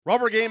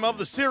Rubber game of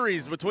the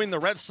series between the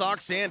Red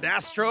Sox and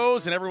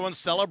Astros, and everyone's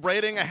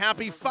celebrating a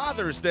happy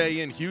Father's Day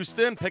in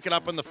Houston. Pick it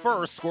up in the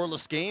first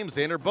scoreless game.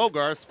 Xander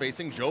Bogaerts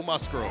facing Joe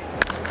Musgrove.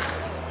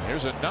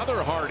 Here's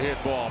another hard hit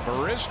ball.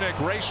 Marisnick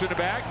racing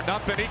back.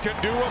 Nothing he can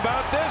do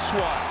about this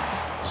one.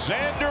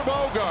 Xander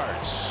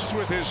Bogaerts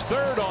with his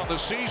third on the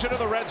season, and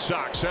the Red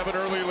Sox have an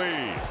early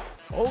lead.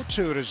 0-2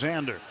 to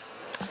Xander.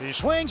 He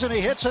swings and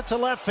he hits it to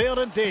left field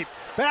and deep.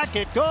 Back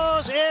it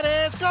goes. It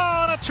is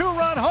gone. A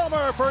two-run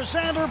homer for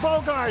Xander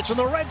Bogaerts, and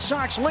the Red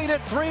Sox lead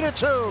it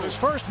 3-2. His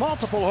first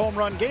multiple home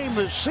run game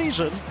this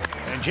season.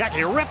 And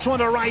Jackie rips one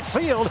to right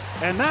field,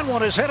 and that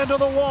one is headed to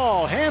the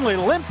wall. Hanley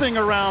limping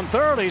around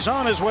third. He's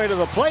on his way to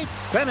the plate.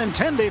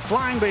 Benintendi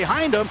flying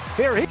behind him.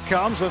 Here he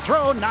comes. The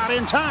throw not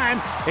in time.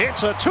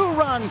 It's a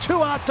two-run,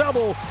 two-out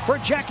double for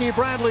Jackie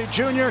Bradley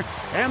Jr.,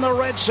 and the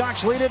Red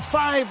Sox lead it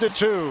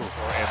 5-2.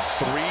 And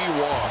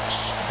 3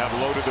 walks have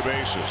loaded the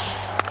bases.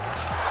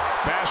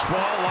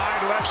 Fastball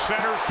line left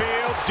center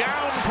field,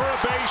 down for a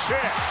base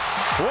hit.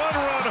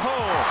 1-run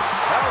home.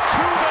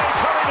 Altuve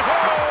coming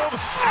home,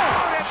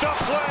 out at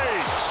the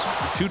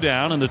plate. 2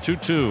 down and the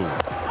 2-2.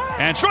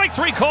 And strike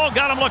 3 call,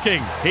 got him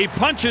looking. He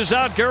punches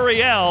out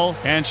Gurriel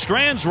and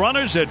strands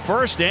runners at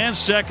first and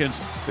second.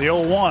 The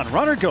 0-1.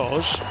 Runner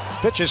goes.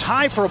 Pitch is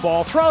high for a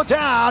ball. Throw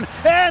down,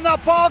 and the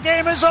ball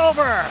game is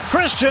over.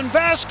 Christian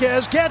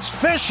Vasquez gets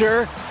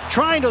Fisher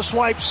trying to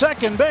swipe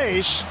second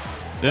base.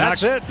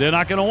 That's it. They're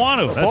not going to want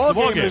to. The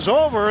ball game is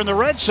over, and the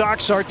Red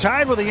Sox are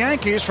tied with the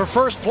Yankees for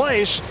first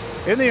place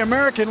in the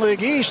American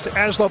League East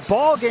as the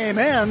ball game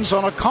ends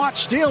on a caught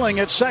stealing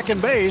at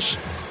second base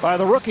by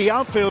the rookie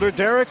outfielder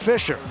Derek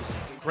Fisher.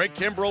 Greg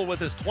Kimbrell with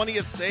his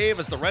 20th save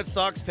as the Red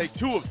Sox take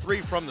 2 of 3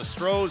 from the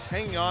Astros,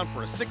 hanging on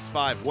for a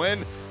 6-5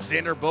 win.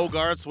 Xander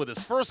Bogaerts with his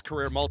first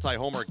career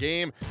multi-homer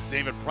game.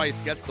 David Price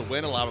gets the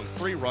win, allowing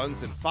 3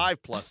 runs in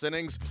 5+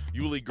 innings.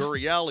 Yuli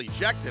Gurriel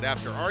ejected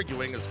after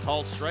arguing his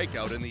called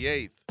strikeout in the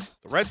 8th.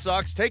 The Red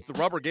Sox take the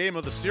rubber game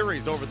of the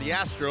series over the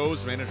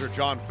Astros. Manager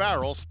John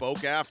Farrell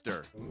spoke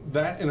after.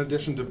 That, in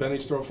addition to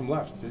Benny's throw from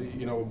left.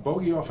 You know,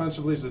 Bogey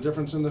offensively is the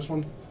difference in this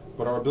one.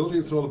 But our ability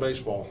to throw the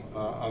baseball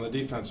on the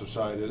defensive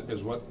side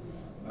is what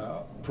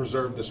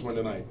preserved this win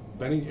tonight.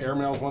 Benny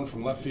airmails one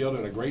from left field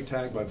and a great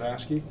tag by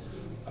Vasquez.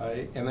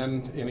 And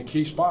then in a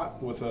key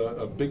spot with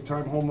a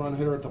big-time home run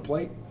hitter at the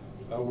plate,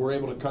 we're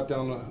able to cut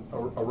down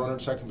a runner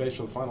at second base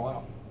for the final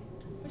out.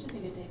 What did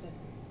you think of David?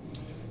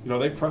 You know,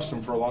 they pressed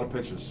him for a lot of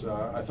pitches.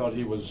 I thought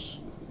he was,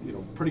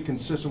 pretty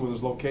consistent with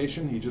his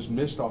location. He just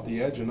missed off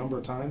the edge a number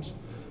of times.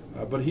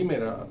 But he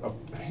made a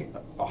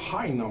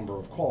high number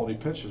of quality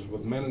pitches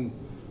with men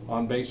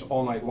on base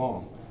all night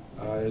long.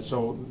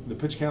 So the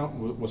pitch count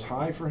was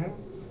high for him,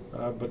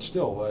 but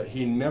still,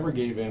 he never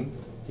gave in.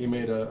 He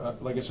made,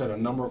 like I said, a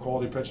number of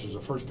quality pitches.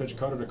 The first pitch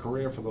cutter to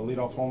Correa for the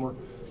leadoff homer.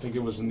 I think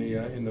it was in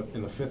the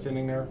 5th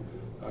inning there.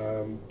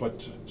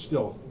 But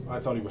still, I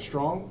thought he was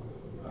strong.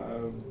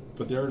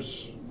 But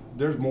there's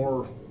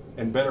more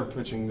and better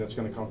pitching that's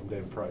going to come from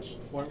David Price.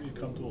 Why were you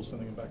comfortable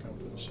sending him back out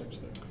for the 6th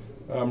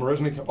there?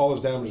 Marisnick, all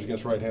his damage is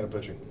against right-handed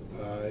pitching.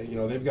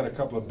 They've got a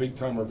couple of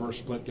big-time reverse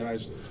split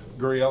guys.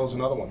 Gurriel is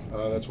another one.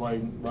 That's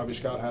why Robbie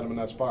Scott had him in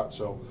that spot.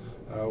 So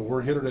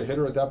we're hitter to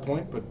hitter at that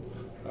point. But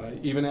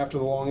even after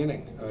the long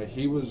inning,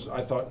 he was,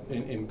 I thought,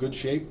 in good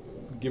shape,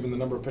 given the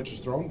number of pitches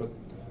thrown. But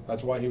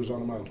that's why he was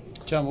on the mound.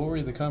 John, what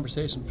were the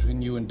conversations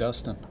between you and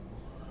Dustin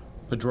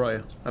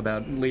Pedroia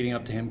about leading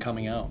up to him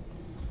coming out?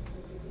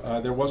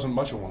 There wasn't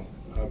much of one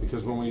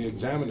because when we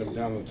examined him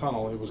down the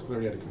tunnel, it was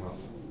clear he had to come out.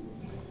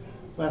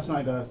 Last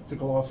night took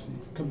a loss,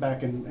 come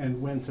back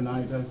and win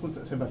tonight. What does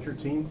that say about your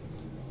team?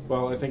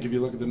 Well, I think if you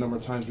look at the number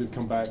of times we've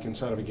come back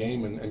inside of a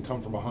game and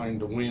come from behind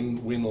to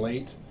win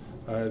late,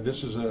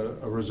 this is a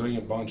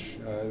resilient bunch.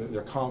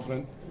 They're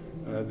confident.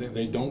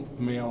 They don't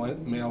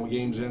mail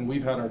games in.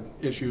 We've had our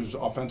issues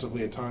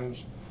offensively at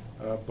times,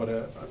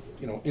 but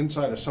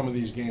inside of some of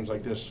these games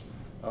like this,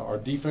 our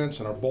defense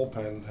and our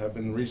bullpen have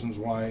been reasons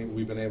why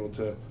we've been able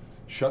to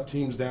shut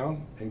teams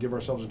down and give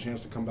ourselves a chance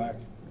to come back.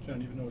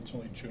 John, even though it's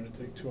only June, to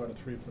take 2 out of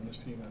 3 from this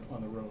team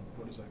on the road,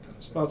 what does that kind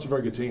of say? Well, it's a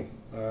very good team.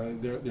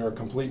 They're a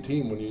complete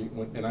team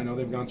and I know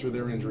they've gone through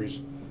their injuries,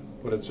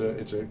 but it's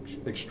an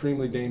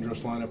extremely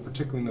dangerous lineup,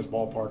 particularly in this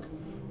ballpark.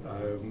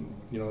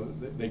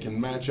 They can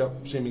match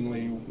up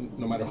seemingly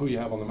no matter who you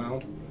have on the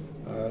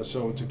mound.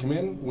 So to come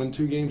in, win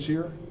 2 games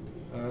here,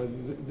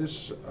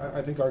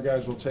 I think our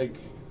guys will take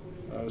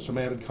some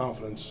added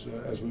confidence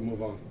as we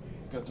move on.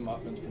 Got some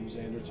offense from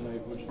Xander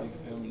tonight. What did you think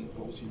of him, and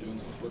what was he doing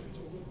that was working?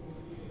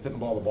 Hitting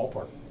the ball in the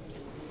ballpark.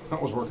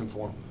 That was working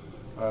for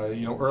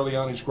him. Early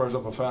on he squares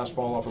up a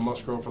fastball off of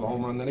Musgrove for the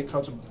home run, then he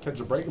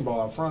catches a breaking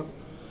ball out front.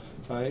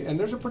 And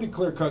there's a pretty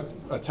clear-cut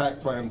attack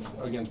plan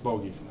against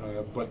Bogey.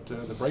 But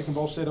the breaking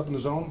ball stayed up in the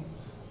zone.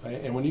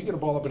 And when you get a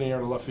ball up in the air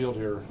to left field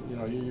here,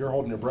 you're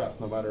holding your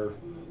breath no matter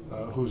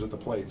who's at the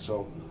plate.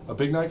 So a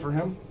big night for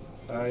him.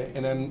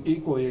 And then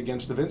equally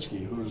against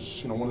Davinsky,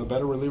 who's one of the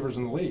better relievers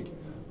in the league.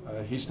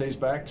 He stays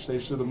back,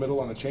 stays through the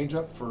middle on a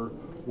changeup for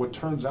what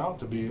turns out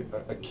to be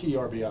a key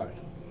RBI.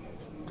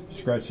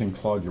 Scratched and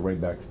clawed your way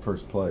back to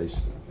first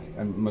place.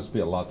 And must be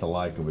a lot to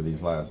like over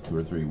these last 2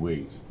 or 3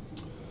 weeks.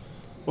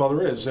 Well,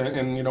 there is,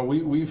 and you know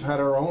we've had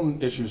our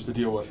own issues to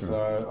deal with.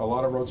 Sure. A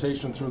lot of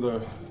rotation through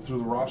the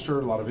roster,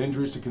 a lot of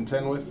injuries to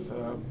contend with,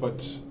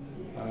 but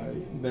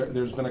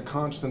there's been a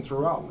constant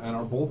throughout, and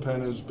our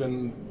bullpen has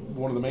been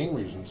one of the main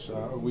reasons.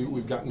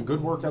 We've gotten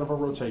good work out of our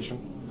rotation,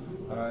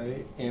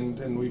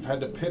 and we've had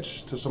to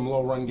pitch to some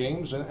low-run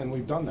games, and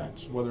we've done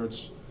that. Whether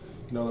it's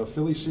the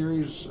Philly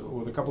series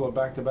with a couple of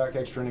back-to-back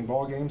extra-inning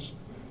ball games.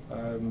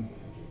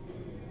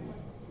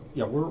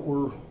 Yeah,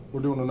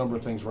 we're doing a number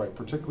of things right,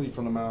 particularly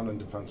from the mound and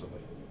defensively.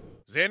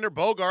 Xander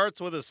Bogaerts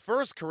with his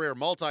first career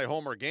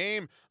multi-homer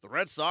game. The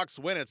Red Sox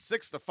win at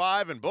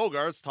 6-5, and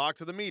Bogaerts talked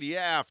to the media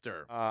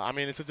after. I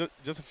mean, it's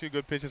just a few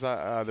good pitches.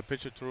 The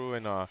pitcher threw,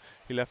 and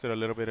he left it a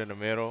little bit in the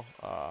middle.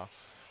 A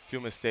few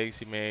mistakes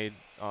he made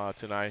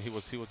tonight. He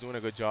was doing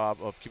a good job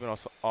of keeping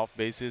us off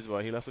bases,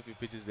 but he left a few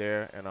pitches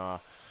there, and I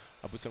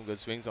put some good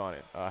swings on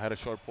it. I had a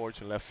short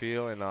porch in left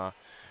field, and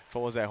if I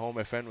was at home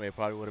at Fenway, it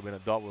probably would have been a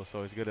double,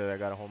 so it's good that I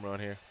got a home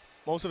run here.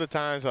 Most of the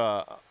times,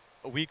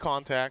 weak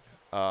contact,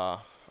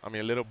 I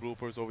mean, little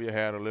bloopers over your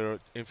head or little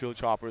infield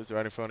choppers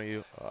right in front of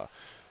you.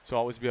 So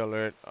always be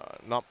alert.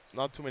 Not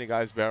too many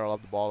guys barrel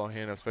up the ball on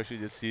him, especially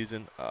this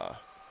season.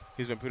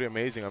 He's been pretty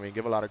amazing. I mean,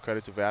 give a lot of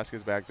credit to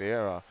Vasquez back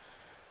there,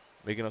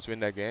 making us win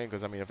that game,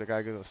 because, I mean, if the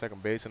guy gets on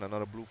second base and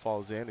another bloop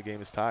falls in, the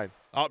game is tied.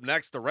 Up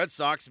next, the Red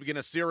Sox begin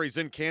a series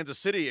in Kansas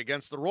City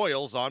against the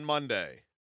Royals on Monday.